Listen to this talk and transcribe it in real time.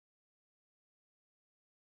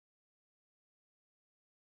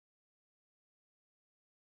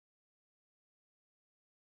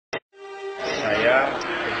saya,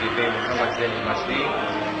 PGB Muhammad Zainul Masdi,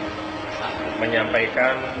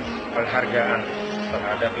 menyampaikan penghargaan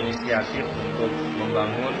terhadap inisiatif untuk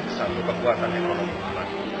membangun satu kekuatan ekonomi umat.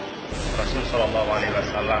 Rasul Shallallahu Alaihi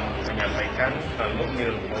Wasallam menyampaikan,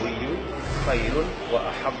 al-mu'minul qawiyyu khairun wa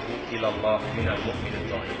ahabbu ilallah minal mu'minul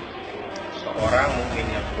dha'if. Seorang mukmin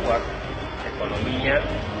yang kuat, ekonominya,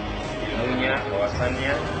 ilmunya,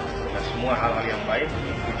 wawasannya, dan semua hal-hal yang baik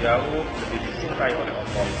itu jauh lebih dicintai oleh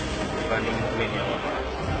Allah dibanding mukmin yang lemah.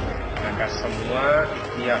 Maka semua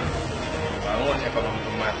ikhtiar membangun ekonomi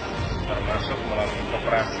umat, termasuk melalui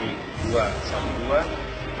Koperasi 212,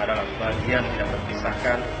 adalah bagian tidak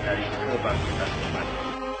terpisahkan dari kebangkitan umat.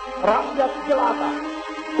 Rakyat jelata,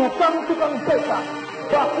 tukang-tukang beca,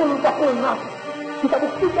 bakul-bakul nasi, kita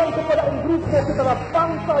buktikan kepada Inggris bahwa kita adalah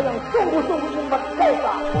bangsa yang sungguh-sungguh ingin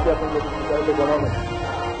merdeka. Dia menjadi budaya ekonomi.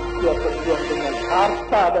 Dia berjuang dengan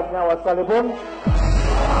harta dan nyawa sekalipun.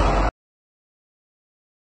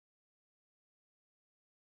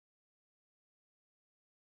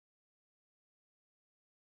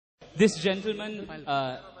 This gentleman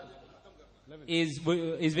is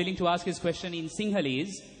willing to ask his question in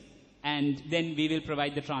Sinhalese, and then we will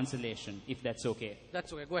provide the translation, if that's okay.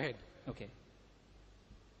 That's okay. Go ahead. Okay.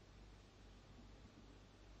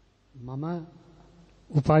 Mama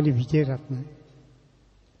Upali Vijayaratna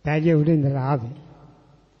Taja Udendra Ave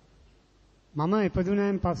Mama Epaduna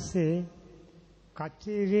and Passe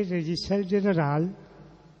Kachiri Registrar General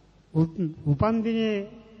Upandine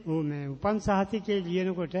Upan Sahati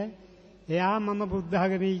Lianokota Ea Mama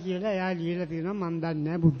Buddhagami Ea Lila Pina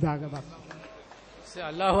Mandana Buddhagaba.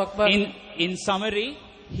 Allahu Akbar. In summary,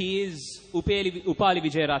 he is Upali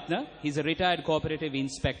Vijayaratna. He's a retired cooperative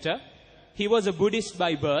inspector. He was a Buddhist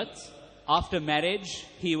by birth. After marriage,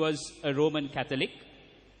 he was a Roman Catholic.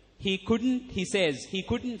 He says, he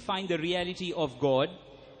couldn't find the reality of God,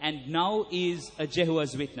 and now is a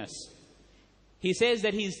Jehovah's Witness. He says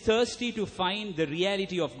that he is thirsty to find the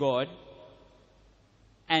reality of God,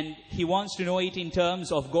 and he wants to know it in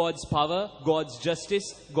terms of God's power, God's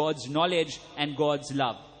justice, God's knowledge, and God's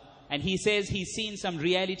love. And he says he's seen some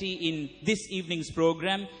reality in this evening's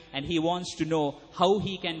program, and he wants to know how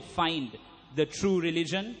he can find the true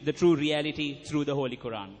religion, the true reality through the Holy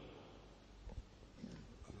Quran.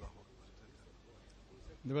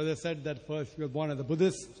 The brother said that first he was born as a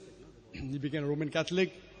Buddhist, he became a Roman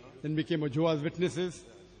Catholic, then became a Jehovah's Witnesses.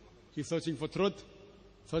 He's searching for truth,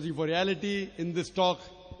 searching for reality. In this talk,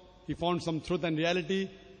 he found some truth and reality.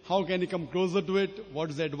 How can he come closer to it?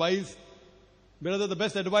 What is the advice? Brother, the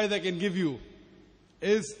best advice I can give you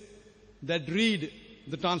is that read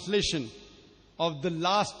the translation of the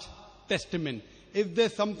last Testament. If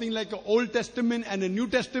there's something like an Old Testament and a New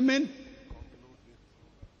Testament,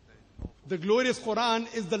 the glorious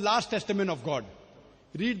Quran is the last testament of God.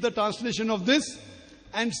 Read the translation of this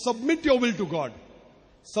and submit your will to God.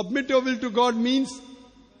 Submit your will to God means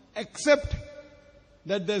accept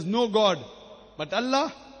that there's no God but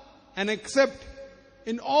Allah, and accept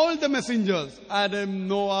in all the messengers, Adam,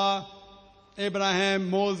 Noah, Abraham,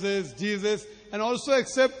 Moses, Jesus, and also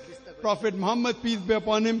accept Prophet Muhammad, peace be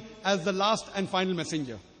upon him, as the last and final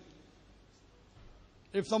messenger.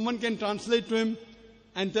 If someone can translate to him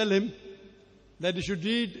and tell him that he should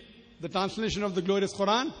read the translation of the glorious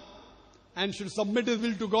Quran and should submit his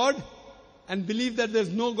will to God and believe that there is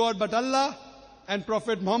no God but Allah and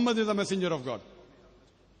Prophet Muhammad is a messenger of God.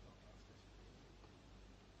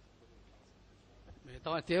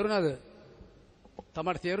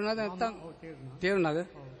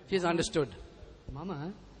 He's understood.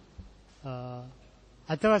 Mama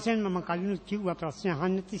අතවසෙන් මම කලින් කිව්වා ප්‍රශ්න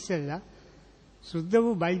අහන්න ඉස්සෙල්ලා සුද්ධ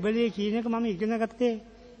වූ බයිබලයේ කියන එක මම ඉගෙන ගත්තේ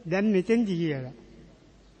දැන් මෙතෙන්දි කියලා.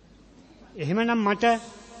 එහෙමනම් මට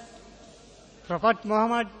ප්‍රොෆෙට්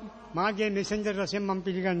මොහමඩ් මාගේ මෙසෙන්ජර් වශයෙන් මම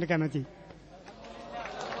පිළිගන්න කැමතියි.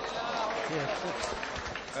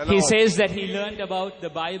 He says that he learned about the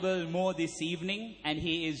Bible more this evening, and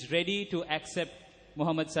he is ready to accept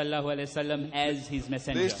Muhammad sallallahu alaihi wasallam as his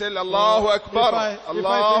messenger. They tell Allahu Akbar,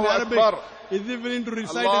 Allahu Akbar. Is he willing to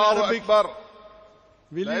recite Allahu in Arabic? Akbar.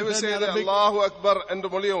 Will They he will recite say in that Arabic? Allahu Akbar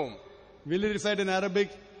عندهم اليوم. Will he recite in Arabic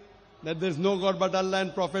that there is no God but Allah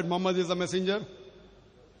and Prophet Muhammad is a messenger?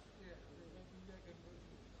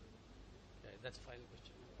 That's a final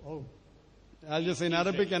question. Oh, I'll just say in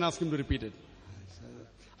Arabic and ask him to repeat it.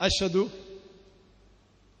 Ashhadu,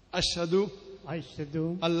 Ashhadu,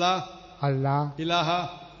 Ashhadu Allah, Allah ilaha,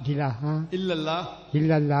 ilaha illallah,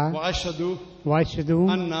 illallah wa ashhadu, wa ashhadu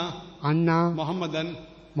anna,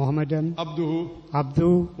 Muhammadan, abduhu,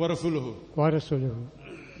 abdu wa rasuluhu. wa rasuluhu.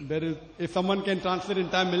 There is, if someone can translate in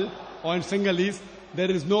Tamil or in Sinhalese, there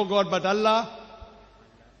is no God but Allah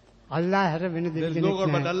අල්ලා හැර වෙන There is දෙවියෙක් no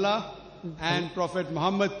God but නැහැ. Allah. And Prophet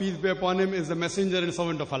Muhammad, peace be upon him, is the messenger and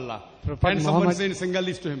servant of Allah. Prophet Can someone Muhammad- say in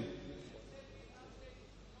Sinhalese to him?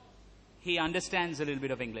 He understands a little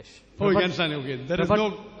bit of English. Oh, you can understand. Okay. There is no...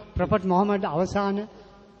 prophet Mohammed අවසාන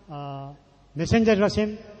මෙසෙන්ජර් වශයෙන්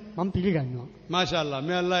මම පිළිගන්නවා. MashaAllah.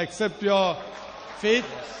 May Allah accept your faith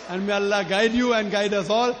and may Allah guide you and guide us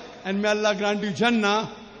all and may Allah grant you Jannah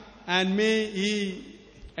and may He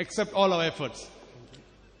accept all our efforts.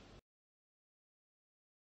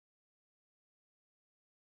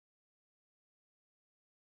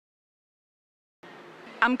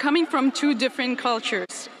 I'm coming from two different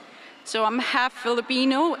cultures. So I'm half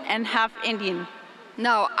Filipino and half Indian.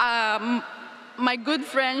 Now, my good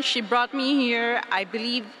friend, she brought me here. I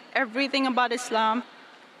believe everything about Islam.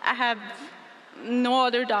 I have no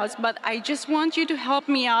other doubts, but I just want you to help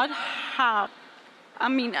me out. How? I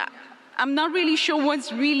mean, I'm not really sure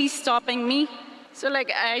what's really stopping me. So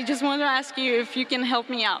I just want to ask you if you can help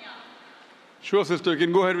me out. Sure, sister, you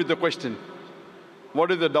can go ahead with the question.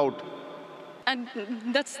 What is the doubt? And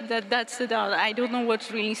that's the doubt. I don't know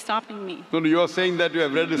what's really stopping me. No, you are saying that you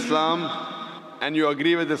have read Islam and you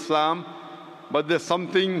agree with Islam, but there's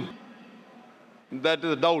something that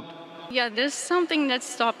is a doubt. Yeah, there's something that's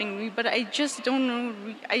stopping me, but I just don't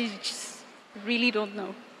know. I just really don't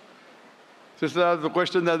know. Sister has the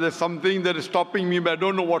question that there's something that is stopping me, but I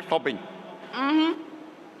don't know what's stopping.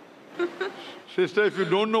 Sister, if you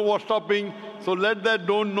don't know what's stopping, so let that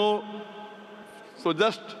don't know. So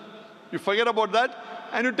just, you forget about that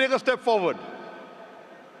and you take a step forward.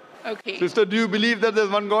 Okay. Sister, do you believe that there's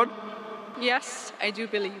one God? Yes, I do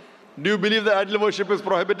believe. Do you believe that idol worship is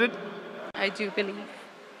prohibited? I do believe.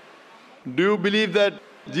 Do you believe that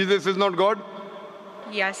Jesus is not God?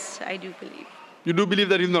 Yes, I do believe. You do believe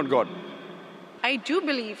that he's not God? I do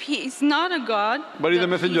believe he is not a God. But he's a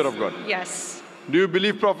messenger of God. Yes. Do you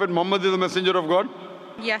believe Prophet Muhammad is a messenger of God?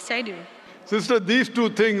 Yes, I do. Sister, these two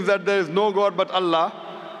things, that there is no God but Allah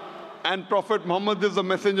and Prophet Muhammad is the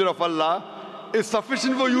messenger of Allah, is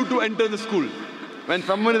sufficient for you to enter the school. When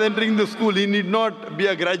someone is entering the school, he need not be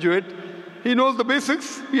a graduate. He knows the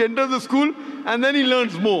basics, he enters the school and then he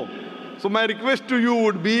learns more. So my request to you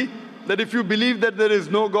would be that if you believe that there is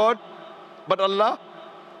no God but Allah,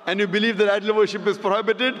 and you believe that idol worship is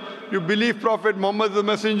prohibited, you believe Prophet Muhammad is the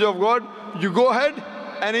messenger of God, you go ahead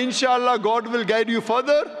and inshallah God will guide you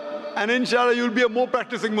further and inshallah you will be a more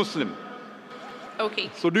practicing Muslim. Okay.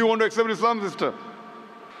 So do you want to accept Islam, sister?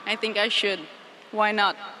 I think I should. Why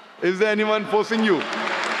not? Is there anyone forcing you?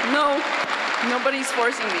 No, nobody's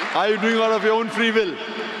forcing me. Are you doing out of your own free will?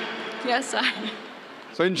 Yes, I.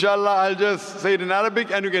 So inshallah I'll just say it in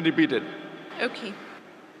Arabic and you can repeat it. Okay.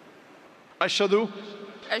 Ashhadu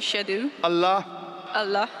Ashhadu Allah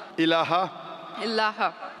Allah ilaha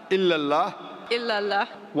ilaha illallah illallah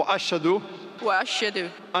wa ashhadu wa ashhadu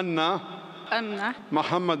anna anna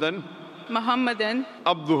Muhammadan Muhammadan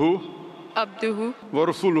abduhu abduhu wa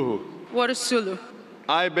rasuluhu. wa rasuluhu.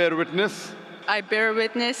 I bear witness I bear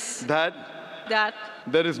witness that that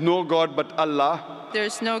there is no God but Allah there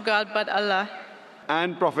is no God but Allah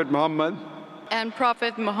and Prophet Muhammad and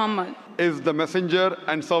Prophet Muhammad is the messenger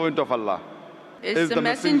and servant of Allah. is the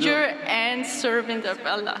messenger and servant of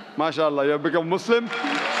Allah. MashaAllah, you have become Muslim.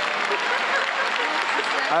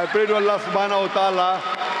 I pray to Allah subhanahu wa ta'ala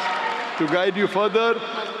to guide you further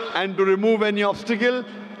and to remove any obstacle.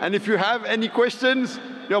 And if you have any questions,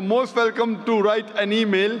 you're most welcome to write an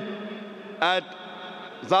email at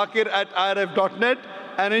zakir@irf.net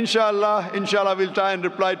and inshallah we'll try and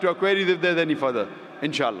reply to your queries if there's any further.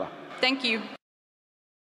 Inshallah. Thank you.